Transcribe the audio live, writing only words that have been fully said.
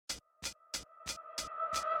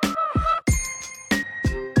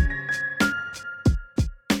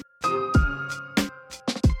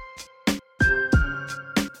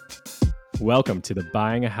Welcome to the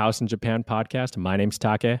Buying a House in Japan podcast. My name's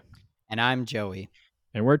Take, And I'm Joey.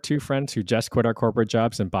 and we're two friends who just quit our corporate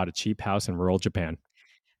jobs and bought a cheap house in rural Japan.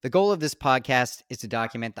 The goal of this podcast is to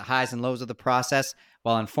document the highs and lows of the process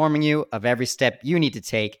while informing you of every step you need to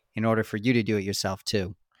take in order for you to do it yourself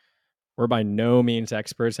too. We're by no means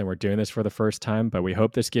experts and we're doing this for the first time, but we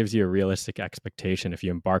hope this gives you a realistic expectation if you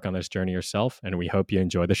embark on this journey yourself, and we hope you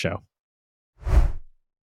enjoy the show.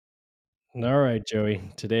 All right, Joey.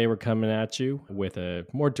 Today we're coming at you with a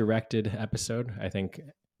more directed episode. I think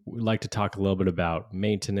we'd like to talk a little bit about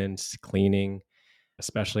maintenance, cleaning,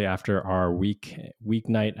 especially after our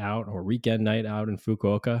weeknight out or weekend night out in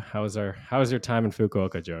Fukuoka. How was your time in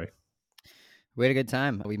Fukuoka, Joey? We had a good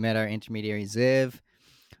time. We met our intermediary Ziv,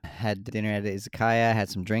 had dinner at Izakaya, had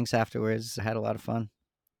some drinks afterwards, had a lot of fun.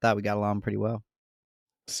 Thought we got along pretty well.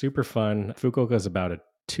 Super fun. Fukuoka is about a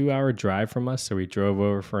 2-hour drive from us, so we drove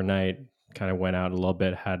over for a night, kind of went out a little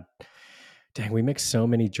bit, we mixed so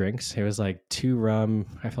many drinks. It was like 2 rum,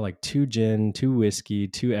 I felt like 2 gin, 2 whiskey,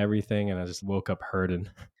 2 everything, and I just woke up hurting.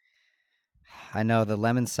 I know the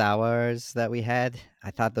lemon sours that we had,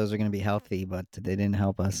 I thought those were going to be healthy, but they didn't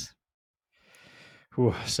help us.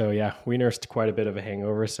 Whew. So yeah, we nursed quite a bit of a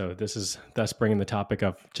hangover. So this is thus bringing the topic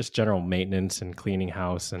of just general maintenance and cleaning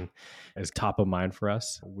house and is top of mind for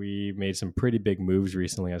us. We made some pretty big moves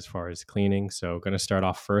recently as far as cleaning. So going to start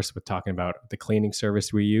off first with talking about the cleaning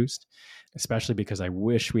service we used, especially because I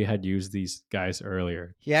wish we had used these guys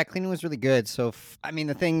earlier. Yeah, cleaning was really good. So,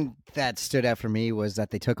 the thing that stood out for me was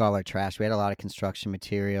that they took all our trash. We had a lot of construction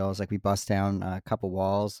materials. Like we bust down a couple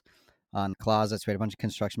walls on closets. We had a bunch of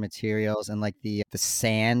construction materials and like the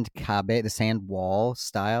sand kabe, the sand wall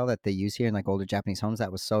style that they use here in like older Japanese homes.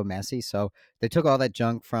 That was so messy. So they took all that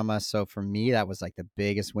junk from us. So for me, that was like the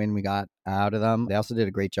biggest win we got out of them. They also did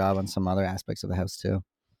a great job on some other aspects of the house too.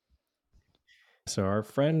 So our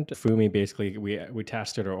friend Fumi, basically, we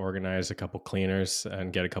tasked her to organize a couple cleaners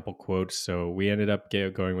and get a couple quotes. So we ended up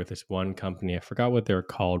going with this one company. I forgot what they're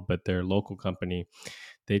called, but they're a local company.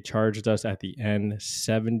 They charged us at the end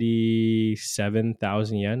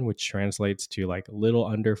 77,000 yen, which translates to like a little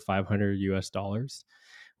under 500 US dollars.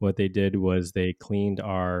 What they did was they cleaned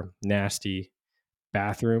our nasty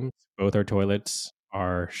bathrooms, both our toilets,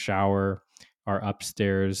 our shower, our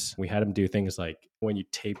upstairs. We had them do things like when you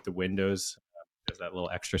tape the windows, there's that little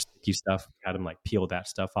extra sticky stuff. We had them like peel that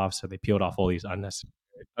stuff off. So they peeled off all these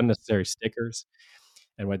unnecessary stickers.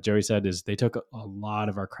 And what Joey said is they took a lot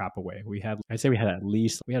of our crap away. I'd say we had a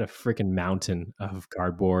freaking mountain of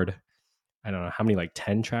cardboard. I don't know how many, like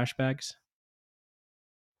 10 trash bags.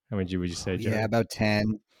 How many would you say, Joey? Yeah, about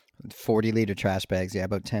 10, 40-liter trash bags. Yeah,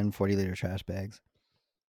 about 10, 40-liter trash bags.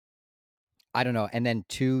 I don't know. And then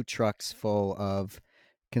 2 trucks full of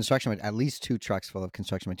construction, at least 2 trucks full of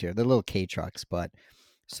construction material. They're little K trucks, but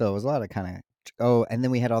so it was a lot of kind of, and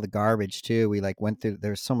then we had all the garbage too. We like went through,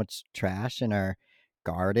 there was so much trash in our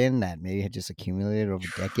garden that maybe had just accumulated over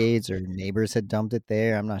decades or neighbors had dumped it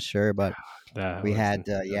there. I'm not sure, but we had,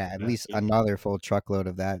 at least another full truckload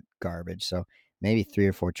of that garbage. So maybe 3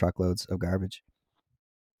 or 4 truckloads of garbage.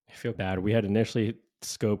 I feel bad. We had initially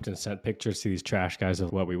scoped and sent pictures to these trash guys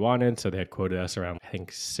of what we wanted. So they had quoted us around, I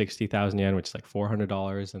think, 60,000 yen, which is like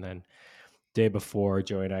 $400. And then day before,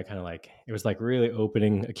 Joey and I kind of like, it was like really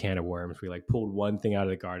opening a can of worms. We like pulled one thing out of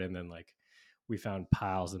the garden, then like we found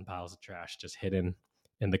piles and piles of trash just hidden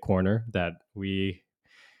in the corner that we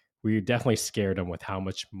definitely scared them with how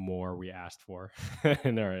much more we asked for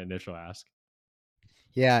in our initial ask.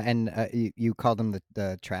 Yeah, and you called them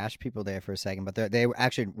the trash people there for a second, but they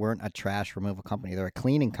actually weren't a trash removal company. They're a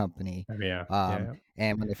cleaning company. Yeah.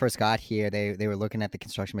 And when they first got here, they were looking at the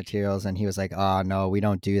construction materials, and he was like, "Oh no, we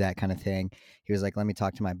don't do that kind of thing." He was like, "Let me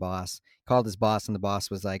talk to my boss." Called his boss, and the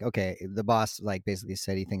boss was like, "Okay." The boss like basically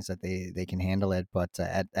said he thinks that they can handle it, but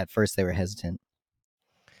at first they were hesitant.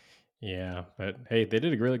 Yeah, but hey, they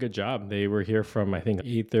did a really good job. They were here from I think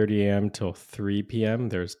 8:30 a.m. till 3 p.m.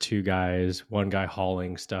 There's 2 guys, one guy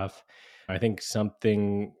hauling stuff. I think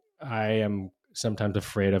something I am sometimes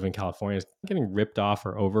afraid of in California is getting ripped off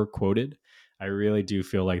or over quoted. I really do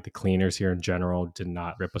feel like the cleaners here in general did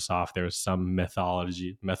not rip us off. There was some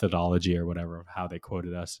methodology or whatever of how they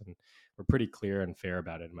quoted us, and we're pretty clear and fair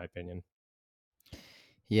about it, in my opinion.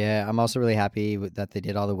 Yeah, I'm also really happy that they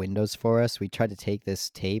did all the windows for us. We tried to take this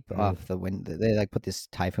tape off the window. They like put this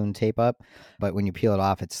typhoon tape up, but when you peel it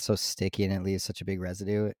off, it's so sticky and it leaves such a big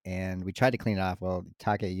residue. And we tried to clean it off. Well,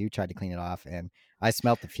 Take, you tried to clean it off, and I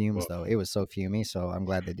smelt the fumes though. It was so fumy. So I'm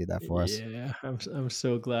glad they did that for us. Yeah, I'm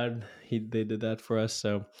so glad they did that for us.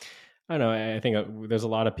 So I don't know. I think there's a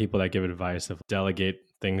lot of people that give advice of delegate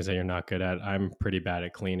things that you're not good at. I'm pretty bad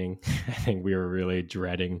at cleaning. I think we were really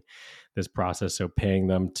dreading this process. So paying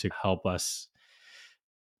them to help us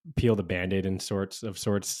peel the band-aid in sorts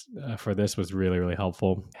for this was really, really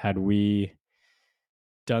helpful. Had we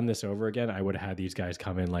done this over again, I would have had these guys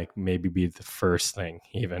come in, like, maybe be the first thing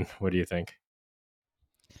even. What do you think?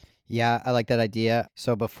 Yeah, I like that idea.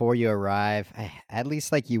 So before you arrive, at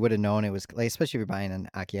least like you would have known it was like, especially if you're buying an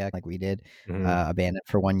Akiak like we did, Mhm, abandoned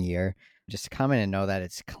for 1 year. Just come in and know that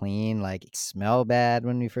it's clean. Like it smelled bad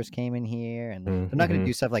when we first came in here, and mhm, they're not going to mhm,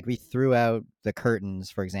 do stuff like we threw out the curtains,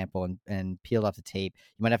 for example, and peeled off the tape.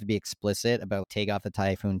 You might have to be explicit about take off the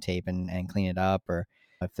typhoon tape and clean it up, or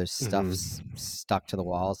if there's stuff mhm. stuck to the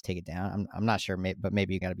walls, take it down. I'm not sure, but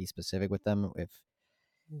maybe you got to be specific with them. If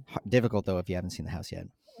difficult though, if you haven't seen the house yet.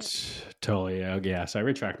 Totally. Yeah. So I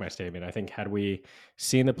retract my statement. I think had we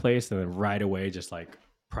seen the place and then right away just like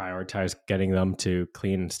prioritize getting them to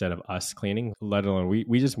clean instead of us cleaning, let alone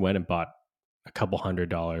we just went and bought a couple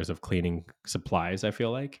 $100 of cleaning supplies, I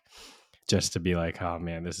feel like, just to be like, oh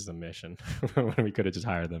man, this is a mission. When we could have just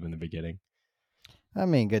hired them in the beginning. I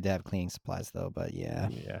mean, good to have cleaning supplies though, but yeah.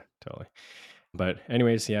 Yeah, totally. But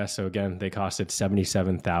anyways, yeah. So again, they costed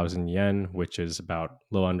 77,000 yen, which is about a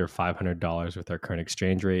little under $500 with our current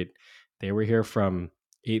exchange rate. They were here from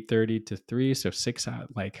 8:30 to 3, so 6 hours.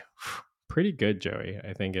 Like, pretty good, Joey.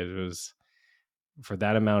 I think it was for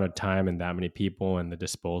that amount of time and that many people, and the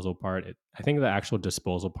disposal part. I think the actual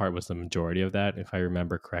disposal part was the majority of that. If I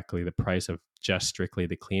remember correctly, the price of just strictly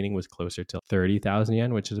the cleaning was closer to 30,000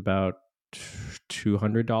 yen, which is about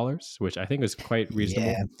 $200, which I think is quite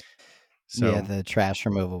reasonable. Yeah. Yeah, So the trash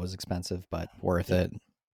removal was expensive, but worth it.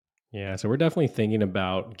 yeah, so we're definitely thinking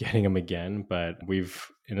about getting them again, but we've,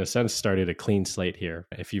 in a sense, started a clean slate here.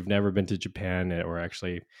 If you've never been to Japan or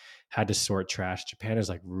actually had to sort trash, Japan is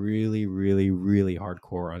like really, really, really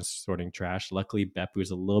hardcore on sorting trash. Luckily, Beppu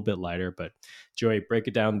is a little bit lighter, but Joey, break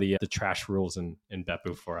it down the trash rules in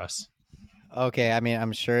Beppu for us. Okay, I mean,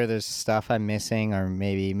 I'm sure there's stuff I'm missing or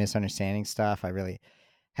maybe misunderstanding stuff. I really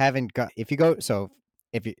haven't got if you go so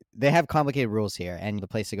if you they have complicated rules here and the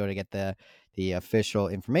place to go to get the official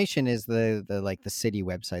information is the like the city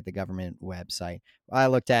website, the government website. I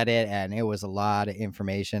looked at it and it was a lot of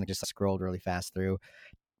information. I just scrolled really fast through.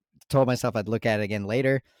 Told myself I'd look at it again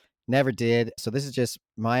later. Never did. So this is just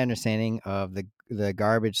my understanding of the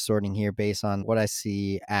garbage sorting here based on what I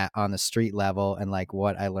see at on the street level and like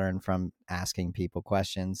what I learned from asking people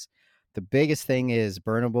questions. The biggest thing is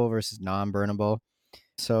burnable versus non-burnable.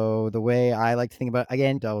 So the way I like to think about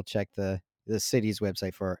again, double check the city's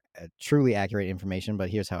website for truly accurate information, but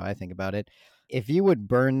here's how I think about it. If you would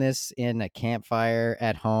burn this in a campfire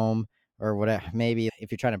at home or whatever, maybe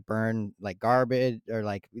if you're trying to burn like garbage or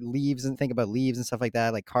like leaves and think about leaves and stuff like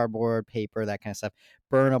that, like cardboard, paper, that kind of stuff,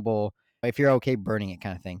 burnable. If you're okay burning it,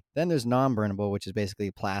 kind of thing. Then there's non-burnable, which is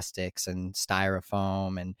basically plastics and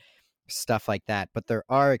styrofoam and stuff like that. But there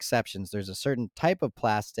are exceptions. There's a certain type of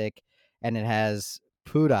plastic, and it has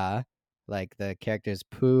Pura, like the characters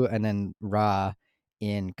Pu and then Ra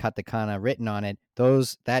in katakana written on it.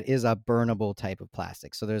 That is a burnable type of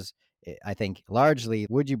plastic. So there's, I think, largely,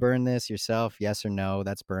 would you burn this yourself? Yes or no?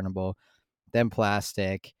 That's burnable. Then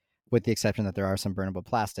plastic, with the exception that there are some burnable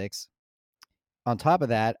plastics. On top of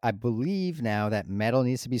that, I believe now that metal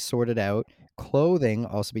needs to be sorted out. Clothing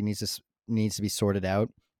also needs to be sorted out.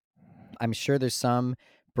 I'm sure there's some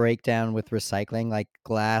breakdown with recycling, like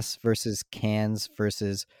glass versus cans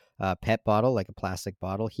versus PET bottle, like a plastic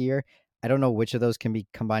bottle here. I don't know which of those can be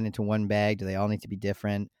combined into one bag. Do they all need to be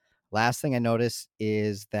different? Last thing I noticed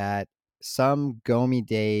is that some Gomi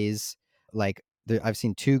days, like I've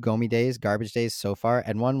seen two Gomi days, garbage days so far,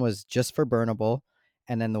 and one was just for burnable.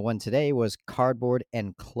 And then the one today was cardboard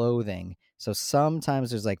and clothing. So sometimes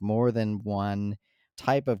there's like more than one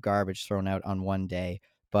type of garbage thrown out on one day.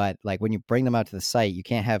 But like when you bring them out to the site, you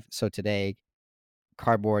can't have so today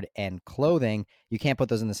cardboard and clothing, you can't put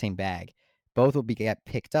those in the same bag. Both will be get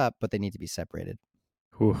picked up, but they need to be separated.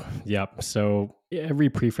 Ooh, yep. So every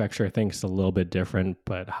prefecture I think is a little bit different,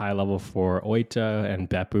 but high level for Oita and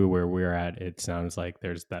Beppu, where we're at, it sounds like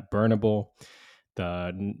there's that burnable,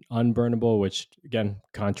 the unburnable, which again,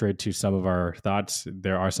 contrary to some of our thoughts,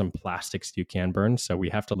 there are some plastics you can burn. So we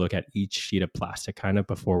have to look at each sheet of plastic kind of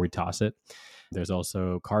before we toss it. There's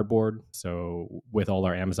also cardboard. So with all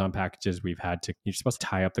our Amazon packages, you're supposed to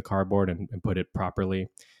tie up the cardboard and put it properly.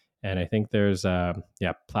 And I think there's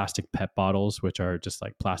plastic PET bottles, which are just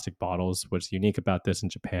like plastic bottles. What's unique about this in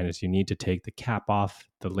Japan is you need to take the cap off,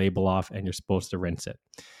 the label off, and you're supposed to rinse it.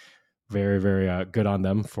 Very, very good on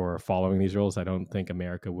them for following these rules. I don't think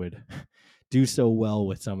America would do so well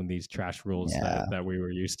with some of these trash rules Yeah. that we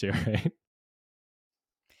were used to, right?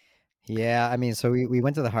 Yeah, I mean, so we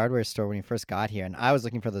went to the hardware store when we first got here, and I was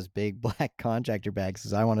looking for those big black contractor bags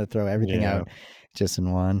because I wanted to throw everything Yeah. out just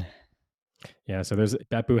in one. Yeah, so there's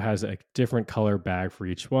Beppu has a different color bag for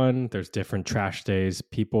each one. There's different trash days.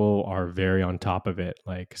 People are very on top of it.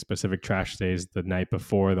 Like specific trash days the night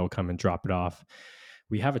before, they'll come and drop it off.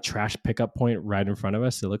 We have a trash pickup point right in front of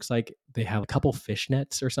us. It looks like they have a couple fish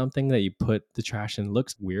nets or something that you put the trash in. It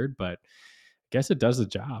looks weird, but I guess it does the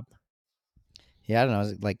job. Yeah, I don't know,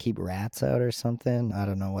 is it like keep rats out or something? I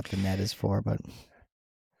don't know what the net is for, but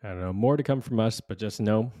I don't know. More to come from us, but just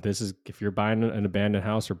know this is if you're buying an abandoned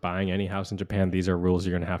house or buying any house in Japan, these are rules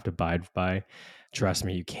you're going to have to abide by. Trust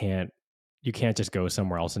me, you can't just go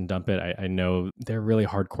somewhere else and dump it. I know they're really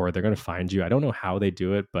hardcore. They're going to find you. I don't know how they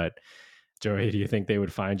do it, but Joey, do you think they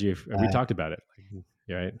would find you? If, we uh, talked about it, like,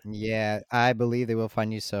 right? yeah, I believe they will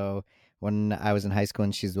find you. So when I was in high school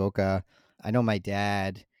in Shizuoka, I know my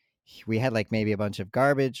dad, we had like maybe a bunch of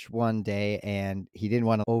garbage one day, and he didn't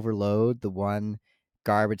want to overload the one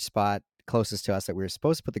garbage spot closest to us that we were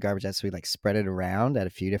supposed to put the garbage at. So we like spread it around at a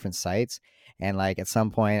few different sites. And like at some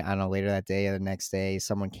point, I don't know, later that day or the next day,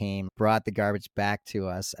 someone came, brought the garbage back to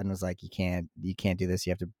us and was like, you can't do this.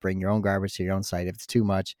 You have to bring your own garbage to your own site. If it's too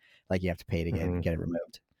much, like you have to pay to get Hmm. get it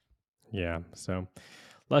removed. Yeah. So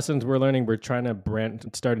lessons we're learning. We're trying to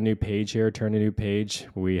start a new page here, turn a new page.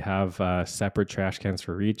 We have separate trash cans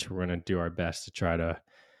for each. We're going to do our best to try to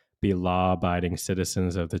be law-abiding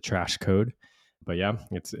citizens of the trash code. But yeah,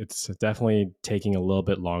 it's definitely taking a little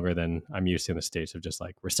bit longer than I'm used to in the States of just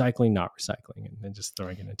like recycling, not recycling, and then just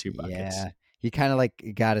throwing it in two buckets. Yeah. You kind of like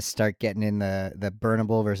got to start getting in the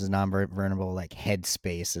burnable versus non-burnable like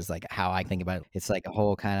headspace is like how I think about it. It's like a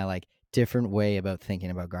whole kind of like different way about thinking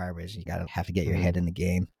about garbage. You got to have to get your Hmm. head in the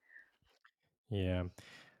game. Yeah.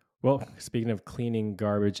 Well, speaking of cleaning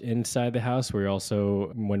garbage inside the house, we're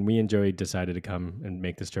also when we and Joey decided to come and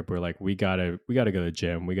make this trip, we're like, we gotta go to the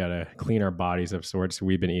gym. We gotta clean our bodies of sorts.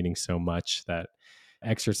 We've been eating so much that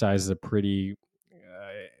exercise is a pretty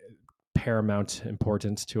paramount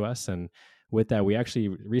importance to us. And with that, we actually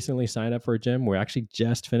recently signed up for a gym. We actually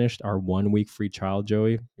just finished our 1 week free trial.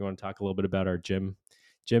 Joey, you want to talk a little bit about our gym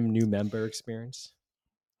new member experience?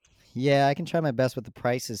 Yeah, I can try my best with the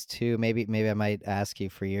prices too. Maybe I might ask you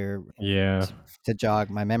for your Yeah. to jog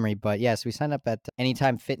my memory. But yes, we signed up at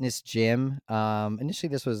Anytime Fitness Gym. Initially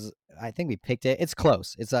this was I think we picked it. It's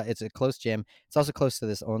close. It's a close gym. It's also close to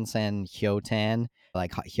this onsen Hyotan,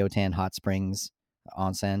 like Hyotan Hot Springs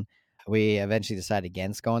onsen. We eventually decided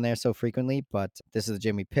against going there so frequently, but this is the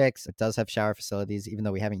gym we picked. It does have shower facilities, even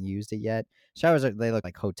though we haven't used it yet. They look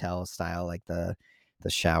like hotel style, like the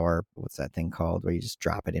shower. What's that thing called where you just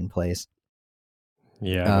drop it in place?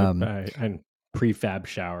 Yeah, Um, and prefab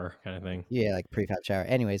shower kind of thing. Yeah, like prefab shower.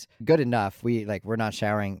 Anyways, good enough. We're not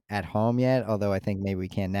showering at home yet, although I think maybe we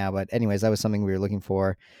can now. But anyways, that was something we were looking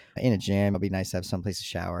for in a gym. It'd be nice to have some place to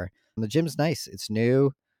shower. And the gym's nice. It's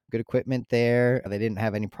new, good equipment there. They didn't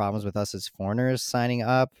have any problems with us as foreigners signing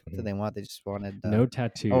up. What did Mhm. they want? They just wanted No oh,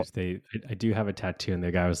 tattoos. I do have a tattoo, and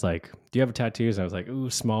the guy was like, "Do you have a tattoos?" And I was like, "Ooh,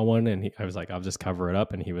 small one." And I was like, "I'll just cover it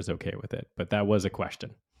up," and he was okay with it. But that was a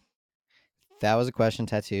question. that was a question.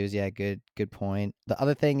 Tattoos. Yeah, good point. The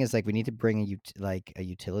other thing is like we need to bring like a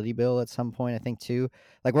utility bill at some point. I think too.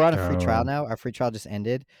 Like we're on a free trial Oh, now. Our free trial just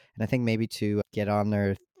ended, and I think maybe to get on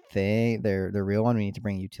their thing, their real one, we need to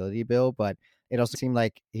bring a utility bill. But it also seemed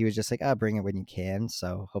like he was just like, "Ah, bring it when you can."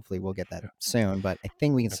 So hopefully we'll get that soon. But I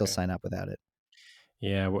think we can still okay. sign up without it.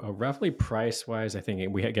 Yeah, roughly price wise, I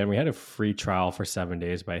think we had a free trial for 7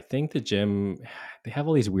 days, but I think the gym they have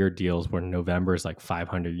all these weird deals where November is like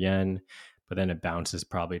 500 yen, but then it bounces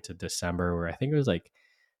probably to December where I think it was like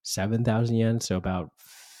 7,000 yen, so about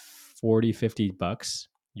 40-50 bucks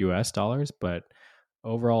US dollars. But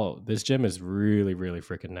overall, this gym is really, really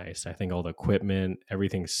freaking nice. I think all the equipment,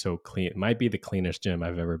 everything's so clean. It might be the cleanest gym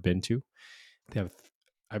I've ever been to. They have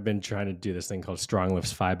I've been trying to do this thing called Strong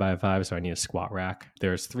Lifts 5x5, so I need a squat rack.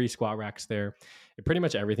 There's 3 squat racks there. Pretty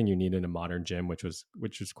much everything you need in a modern gym, which was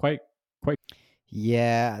quite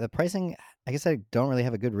Yeah, the pricing, I guess I don't really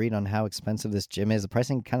have a good read on how expensive this gym is. The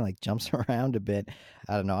pricing kind of like jumps around a bit.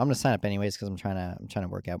 I don't know. I'm gonna sign up anyways because I'm trying to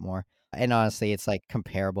work out more. And honestly, it's like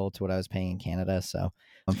comparable to what I was paying in Canada, so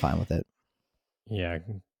I'm fine with it. yeah,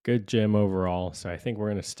 good gym overall. So I think we're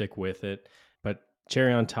gonna stick with it. But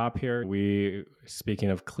cherry on top here, we speaking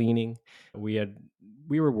of cleaning, we had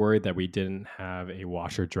we were worried that we didn't have a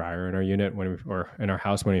washer dryer in our unit or in our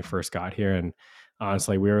house when we first got here. And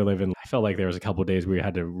honestly, I felt like there was a couple of days we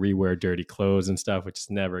had to rewear dirty clothes and stuff, which is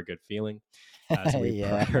never a good feeling. So we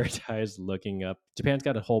Yeah. prioritize looking up. Japan's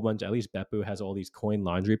got a whole bunch, at least Beppu has all these coin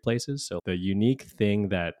laundry places. So the unique thing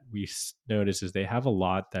that we notice is they have a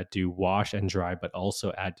lot that do wash and dry, but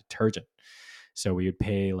also add detergent. So we would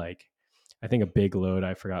pay like, I think a big load,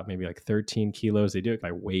 I forgot, maybe like 13 kilos. They do it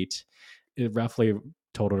by weight. It roughly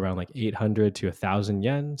totaled around like 800 to 1,000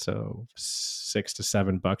 yen. So $6 to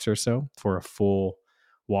 $7 or so for a full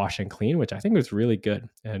wash and clean, which I think was really good.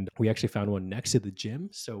 And we actually found one next to the gym.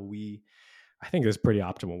 So I think it's pretty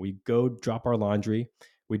optimal. We go drop our laundry,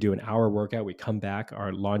 we do an hour workout, we come back,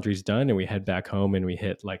 our laundry's done, and we head back home and we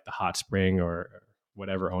hit like the hot spring or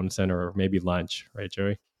whatever onsen or maybe lunch, right,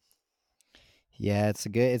 Joey? Yeah,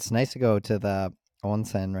 it's nice to go to the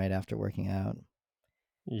onsen right after working out.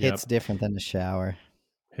 Hits Yep. different than the shower.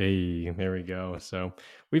 Hey, there we go. So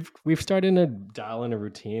we've started to dial in a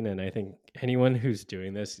routine, and I think anyone who's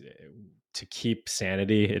doing this to keep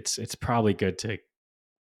sanity, it's probably good to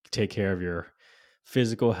take care of your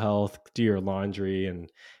physical health, do your laundry, and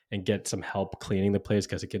get some help cleaning the place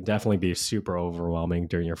because it can definitely be super overwhelming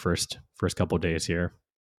during your first couple of days here.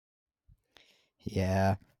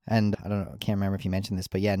 Yeah. And I don't know, can't remember if you mentioned this,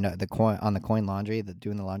 but yeah, no, the coin on the coin laundry,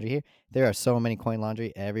 doing the laundry here, there are so many coin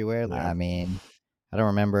laundry everywhere. Yeah. I mean, I don't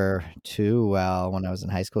remember too well when I was in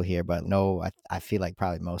high school here, but no, I feel like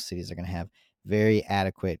probably most cities are going to have very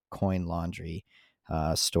adequate coin laundry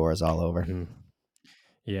stores all over. Mhm.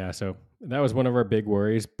 Yeah, so that was one of our big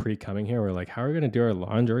worries pre coming here. We're like, how are we going to do our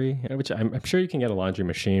laundry? Which I'm sure you can get a laundry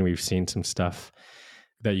machine. We've seen some stuff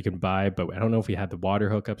that you can buy, but I don't know if we had the water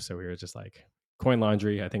hookup. So we were just like, coin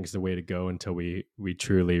laundry, I think is the way to go until we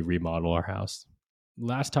truly remodel our house.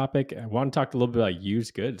 Last topic, I want to talk a little bit about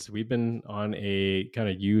used goods. We've been on a kind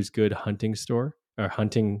of used good hunting store or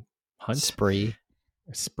hunt Spree.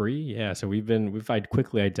 spree. Yeah, so we've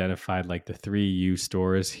quickly identified like the three used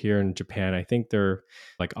stores here in Japan. I think they're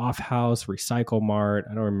like Off House, Recycle Mart.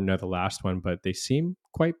 I don't remember the last one, but they seem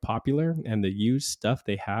quite popular, and the used stuff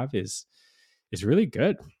they have is really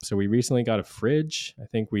good. So we recently got a fridge. I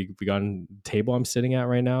think we got a table I'm sitting at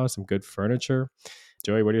right now, some good furniture.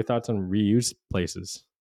 Joey, what are your thoughts on reused places?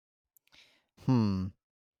 Hmm.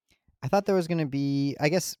 I thought there was going to be, I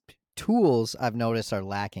guess, tools I've noticed are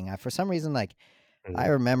lacking. For some reason, like, I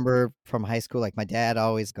Mhm. remember from high school, like my dad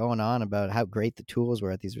always going on about how great the tools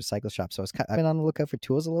were at these recycle shops. So I've been on the lookout for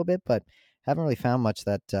tools a little bit, but haven't really found much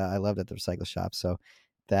that I loved at the recycle shop. So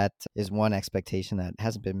that is one expectation that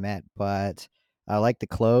hasn't been met. But I like the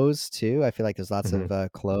clothes too. I feel like there's lots Mhm.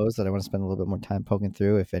 of clothes that I want to spend a little bit more time poking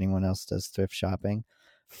through if anyone else does thrift shopping.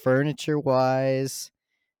 Furniture wise,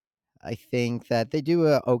 I think that they do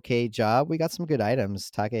a okay job. We got some good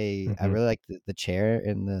items. I Mhm. really like the chair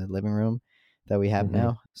in the living room that we have Mhm.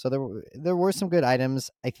 now. So there were some good items.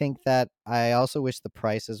 I think that I also wish the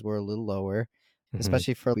prices were a little lower, Mhm.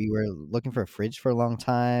 especially for we were looking for a fridge for a long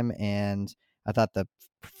time, and I thought the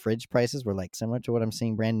fridge prices were like similar to what I'm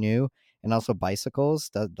seeing brand new, and also bicycles.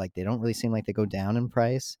 Like they don't really seem like they go down in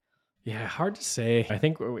price. Yeah, hard to say. I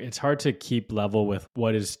think it's hard to keep level with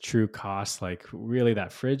what is true cost. Like, really,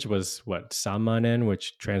 that fridge was what, Samanen,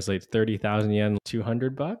 which translates 30,000 yen,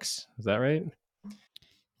 $200. Is that right?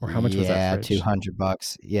 Or how much was that Yeah, fridge?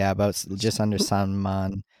 $200. Yeah, about S- just under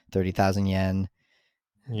Sanman, 30,000 yen.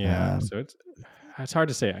 Yeah, Um, so it's hard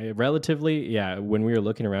to say. Relatively, yeah. When we were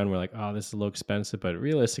looking around, we're like, oh, this is a little expensive. But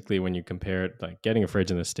realistically, when you compare it, like getting a fridge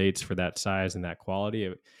in the States for that size and that quality,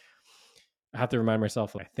 I have to remind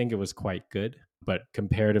myself, I think it was quite good. But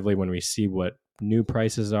comparatively, when we see what new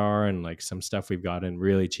prices are and like some stuff we've gotten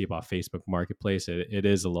really cheap off Facebook Marketplace, it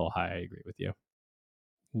is a little high. I agree with you.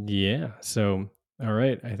 Yeah. So, all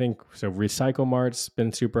right. I think so. Recycle Mart's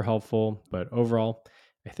been super helpful, but overall,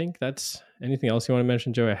 I think that's anything else you want to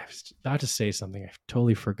mention, Joe? I was about to say something. I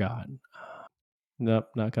totally forgot. Nope,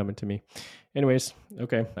 not coming to me. Anyways,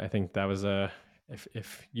 okay. I think that was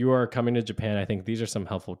if you are coming to Japan, I think these are some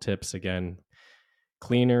helpful tips. Again,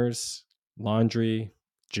 cleaners, laundry,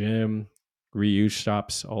 gym, reuse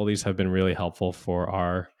shops, all these have been really helpful for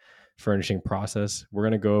our furnishing process. We're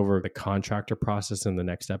going to go over the contractor process in the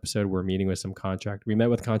next episode. We're meeting with some contractor. We met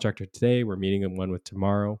with contractor today. We're meeting one with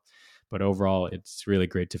tomorrow. But overall, it's really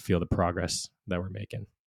great to feel the progress that we're making.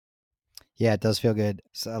 yeah, it does feel good.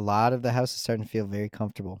 So a lot of the house is starting to feel very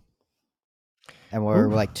comfortable, and we're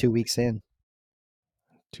Whew. like 2 weeks in.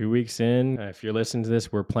 2 weeks in. If you're listening to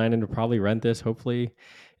this, we're planning to probably rent this hopefully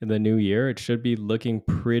in the new year. It should be looking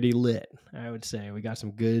pretty lit, I would say. We got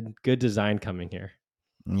some good design coming here.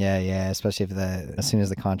 Yeah, yeah, especially if as soon as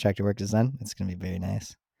the contractor work is done, it's gonna be very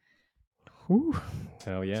nice. Whew.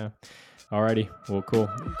 Hell yeah. Alrighty. Well, cool.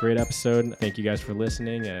 Great episode. Thank you guys for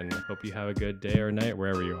listening and hope you have a good day or night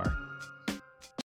wherever you are.